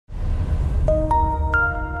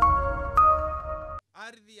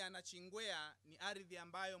ya Nachingwea ni ardhi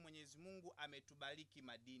ambayo Mwenyezi Mungu ametubariki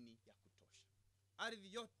madini ya kutosha.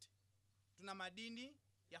 Ardhi yote tuna madini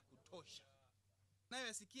ya kutosha. Nayo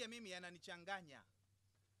yasikia mimi yananichanganya.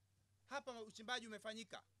 Hapa uchimbaji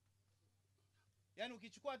umefanyika. Yaani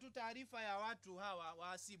ukichukua tu taarifa ya watu hawa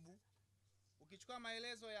wahasibu, ukichukua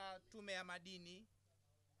maelezo ya tume ya madini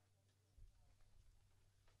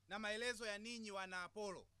na maelezo ya ninyi wana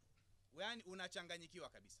Apollo, yaani unachanganyikiwa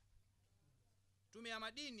kabisa. Tume ya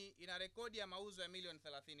madini ina rekodi ya mauzo ya milioni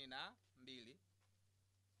 32,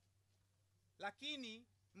 lakini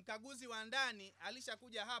mkaguzi wa ndani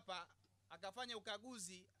alishakuja hapa akafanya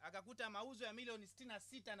ukaguzi akakuta mauzo ya milioni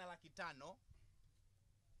 66 na laki 5.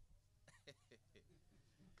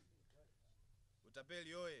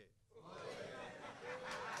 Utapeli oye!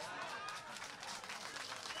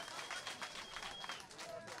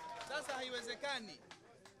 Sasa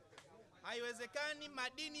haiwezekani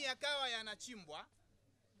madini yakawa yanachimbwa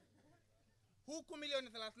huku milioni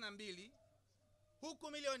 32,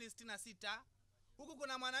 huku milioni 66, huku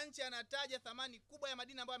kuna mwananchi anataja thamani kubwa ya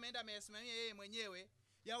madini ambayo ameenda ameyasimamia yeye mwenyewe.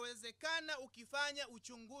 Yawezekana ukifanya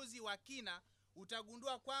uchunguzi wa kina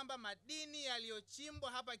utagundua kwamba madini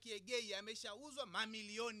yaliyochimbwa hapa Kiegei yameshauzwa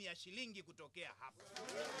mamilioni ya shilingi kutokea hapa.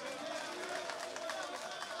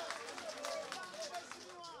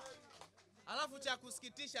 Alafu cha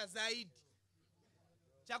kusikitisha zaidi,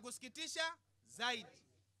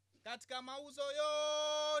 katika mauzo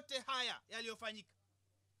yote haya yaliyofanyika,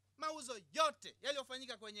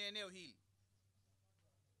 kwenye eneo hili,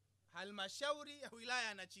 halmashauri ya wilaya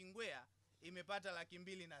ya Nachingwea imepata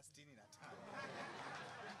 265,000.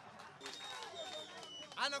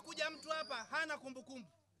 Anakuja mtu hapa hana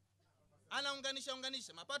kumbukumbu,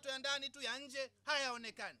 anaunganisha mapato ya ndani tu, ya nje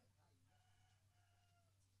hayaonekani.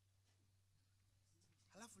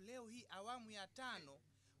 Halafu leo hii awamu ya 5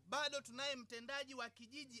 bado tunaye mtendaji wa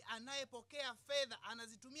kijiji anayepokea fedha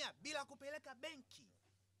anazitumia bila kupeleka benki.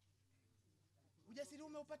 Ujasiri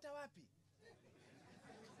umeupata wapi?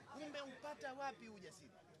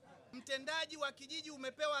 Ujasiri? Mtendaji wa kijiji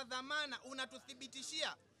umepewa dhamana,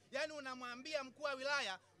 unatuthibitishia. Yaani unamwambia mkuu wa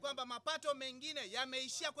wilaya kwamba mapato mengine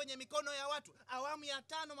yameishia kwenye mikono ya watu. Awamu ya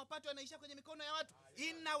 5 mapato yanaishia kwenye mikono ya watu.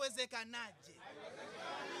 Inawezekanaje?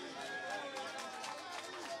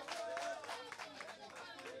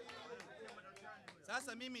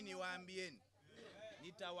 Sasa mimi niwaambieni,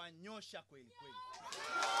 nitawanyosha kweli kweli.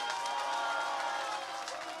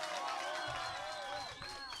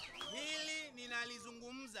 Hili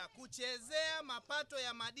ninalizungumza, kuchezea mapato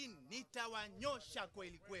ya madini, nitawanyosha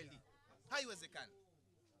kweli kweli.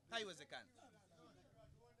 Haiwezekani.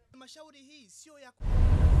 Halmashauri hii sio ya